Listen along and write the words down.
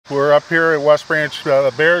We're up here at West Branch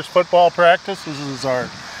Bears football practice. This is our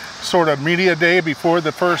sort of media day before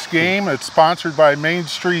the first game. It's sponsored by Main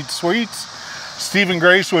Street Sweets. Stephen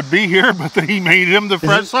Grace would be here, but he made him the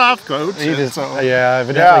fresh soft coach.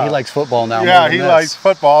 Evidently he likes football now. Yeah, he likes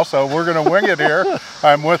football, so we're going to wing it here.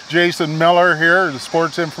 I'm with Jason Miller here, the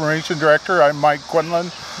Sports Information Director. I'm Mike Quinlan,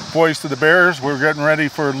 voice of the Bears. We're getting ready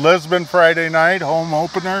for Lisbon Friday night, home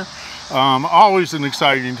opener. Always an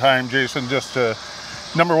exciting time, Jason, just to,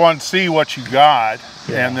 number one, see what you got,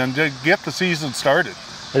 and then to get the season started.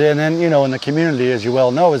 And then, you know, in the community, as you well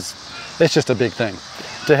know, it's just a big thing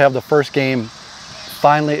to have the first game.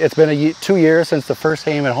 Finally, it's been 2 years since the first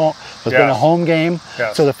game at home. It's been a home game.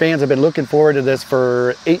 So the fans have been looking forward to this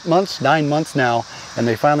for 9 months now, and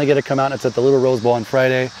they finally get to come out, and it's at the Little Rose Bowl on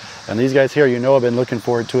Friday. And these guys here, you know, have been looking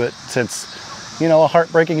forward to it since, you know,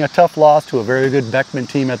 a tough loss to a very good Beckman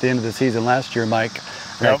team at the end of the season last year, Mike.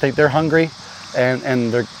 And I think they're hungry,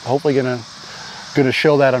 and they're hopefully gonna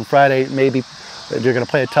show that on Friday. Maybe they're gonna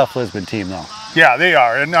play a tough Lisbon team, though. Yeah, they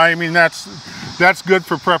are, and I mean that's good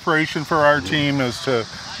for preparation for our team, is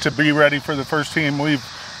to be ready for the first team. We've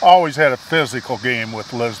always had a physical game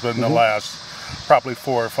with Lisbon the last probably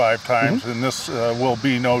 4 or 5 times, and this will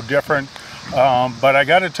be no different. But I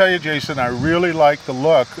got to tell you, Jason, I really like the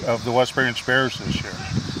look of the West Branch Bears this year.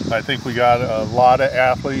 I think we got a lot of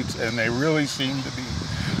athletes, and they really seem to be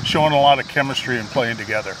showing a lot of chemistry and playing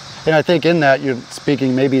together. And I think in that, you're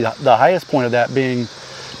speaking maybe the highest point of that being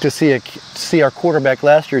to see our quarterback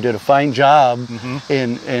last year did a fine job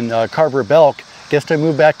in Carver Belk, gets to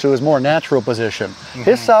move back to his more natural position.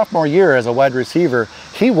 His sophomore year as a wide receiver,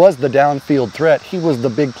 he was the downfield threat. He was the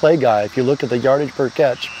big play guy. If you look at the yardage per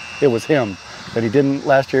catch, it was him. But he didn't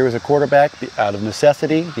last year as a quarterback out of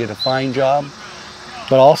necessity. He did a fine job.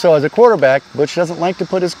 But also as a quarterback, Butch doesn't like to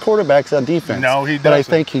put his quarterbacks on defense. No, he doesn't. But I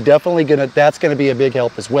think he definitely that's going to be a big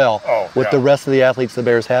help as well with the rest of the athletes the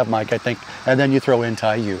Bears have, Mike, I think. And then you throw in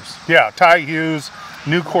Ty Hughes. Yeah, Ty Hughes,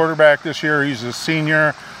 new quarterback this year. He's a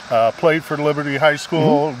senior, played for Liberty High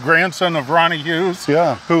School, grandson of Ronnie Hughes,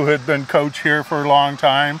 who had been coach here for a long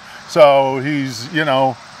time. So he's, you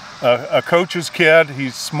know, a coach's kid.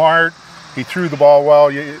 He's smart. He threw the ball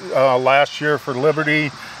well last year for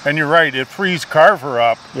Liberty. And you're right, it frees Carver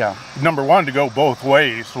up, number one, to go both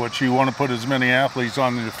ways, which you want to put as many athletes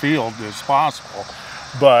on the field as possible.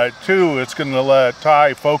 But two, it's going to let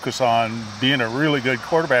Ty focus on being a really good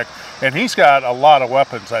quarterback. And he's got a lot of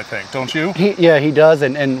weapons, I think, don't you? He does.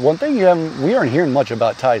 And one thing we aren't hearing much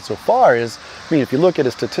about Ty so far is, I mean, if you look at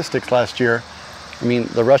his statistics last year, I mean,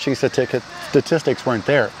 the rushing statistics weren't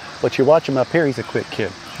there. But you watch him up here, he's a quick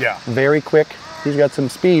kid. Yeah. Very quick. He's got some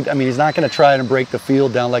speed. I mean, he's not going to try and break the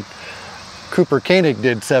field down like Cooper Koenig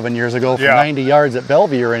did 7 years ago for 90 yards at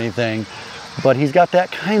Bellevue or anything. But he's got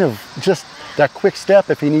that kind of just that quick step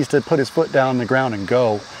if he needs to put his foot down on the ground and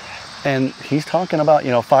go. And he's talking about, you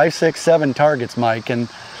know, 5, 6, 7 targets, Mike.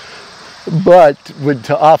 But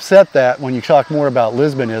to offset that, when you talk more about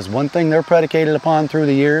Lisbon, is one thing they're predicated upon through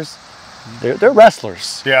the years. They're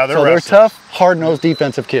wrestlers. Yeah, they're wrestlers. They're tough, hard-nosed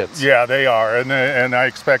defensive kids. Yeah, they are, and I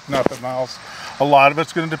expect nothing else. A lot of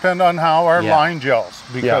it's going to depend on how our line gels,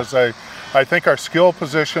 because I think our skill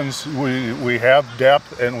positions, we have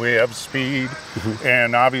depth and we have speed,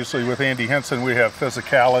 and obviously with Andy Henson we have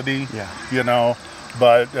physicality, you know,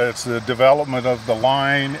 but it's the development of the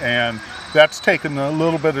line, and that's taken a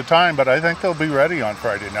little bit of time, but I think they'll be ready on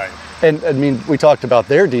Friday night. And I mean, we talked about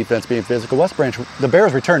their defense being physical. West Branch, the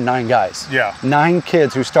Bears returned 9 guys. 9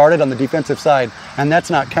 kids who started on the defensive side, and that's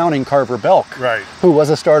not counting Carver Belk, who was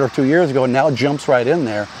a starter 2 years ago and now jumps right in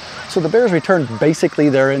there. So the Bears returned basically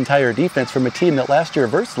their entire defense from a team that last year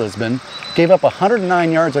versus Lisbon gave up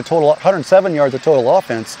 107 yards of total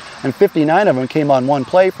offense, and 59 of them came on one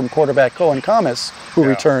play from quarterback Cohen Thomas, who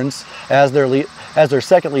returns as their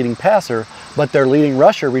second leading passer, but their leading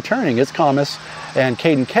rusher returning is Thomas, and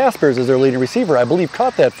Caden Caspers is their leading receiver. I believe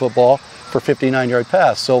caught that football for 59-yard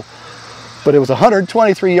pass. So, but it was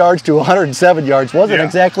 123 yards to 107 yards. Wasn't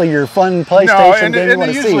exactly your fun PlayStation game you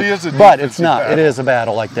want to see. But it's not. Battle. It is a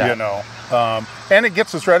battle like that. You know, and it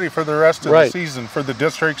gets us ready for the rest of the season for the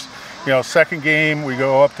districts. You know, second game we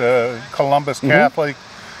go up to Columbus Catholic.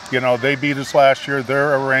 You know, they beat us last year.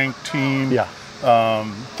 They're a ranked team.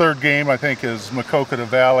 Third game I think is Macokota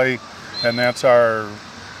Valley, and that's our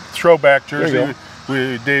throwback jersey.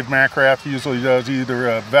 Dave McRath usually does either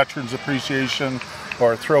a Veterans Appreciation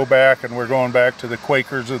or a throwback, and we're going back to the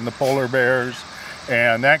Quakers and the Polar Bears.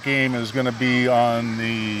 And that game is going to be on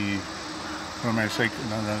the, what am I saying?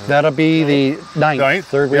 That'll be the 9th,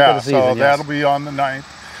 third week of the season. So that'll be on the 9th.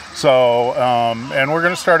 So, and we're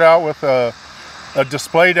going to start out with a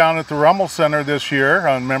display down at the Rummel Center this year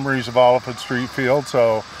on Memories of Oliphant Street Field.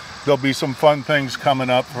 So there'll be some fun things coming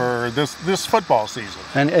up for this football season.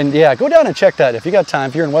 And yeah, go down and check that if you got time.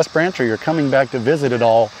 If you're in West Branch or you're coming back to visit it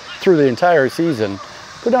all through the entire season,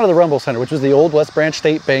 go down to the Rummel Center, which is the old West Branch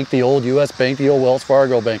State Bank, the old U.S. Bank, the old Wells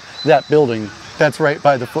Fargo Bank. That building, that's right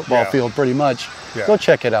by the football field pretty much. Yeah. Go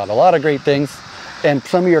check it out. A lot of great things. And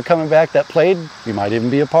some of you are coming back that played, you might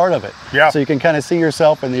even be a part of it. Yeah. So you can kind of see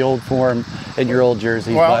yourself in the old form in your old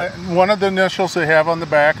jerseys. Well, one of the initials they have on the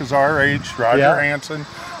back is our age. Roger Hansen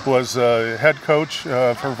was head coach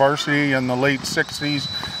for varsity in the late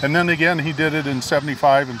 60s. And then again, he did it in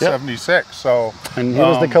 75 and 76. So, and he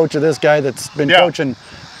was the coach of this guy that's been coaching,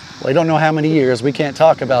 well, I don't know how many years. We can't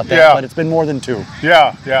talk about that, but it's been more than 2.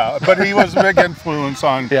 Yeah. But he was a big influence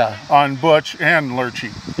on Butch and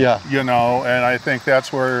Lurchie. Yeah. You know, and I think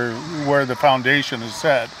that's where the foundation is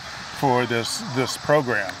set for this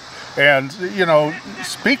program. And, you know,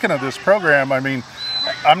 speaking of this program, I mean,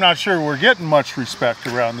 I'm not sure we're getting much respect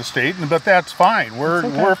around the state, but that's fine.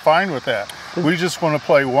 We're fine with that. We just want to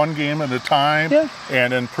play one game at a time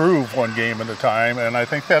and improve one game at a time, and I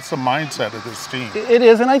think that's the mindset of this team. It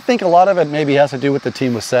is, and I think a lot of it maybe has to do with the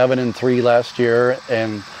team was 7-3 last year,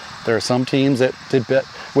 and there are some teams that did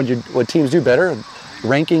when teams do better.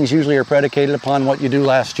 Rankings usually are predicated upon what you do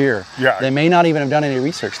last year. Yeah. They may not even have done any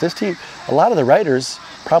research. This team, a lot of the writers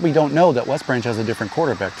probably don't know that West Branch has a different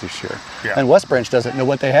quarterback this year. Yeah. And West Branch doesn't know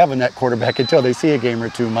what they have in that quarterback until they see a game or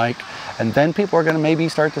two, Mike. And then people are going to maybe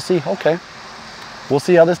start to see, okay, we'll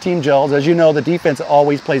see how this team gels. As you know, the defense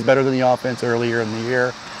always plays better than the offense earlier in the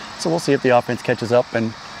year. So we'll see if the offense catches up,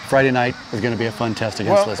 and Friday night is going to be a fun test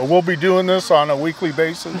against Lisbon. We'll be doing this on a weekly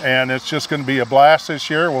basis, and it's just going to be a blast this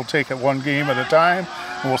year. We'll take it one game at a time.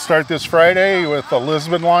 We'll start this Friday with the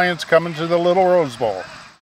Lisbon Lions coming to the Little Rose Bowl.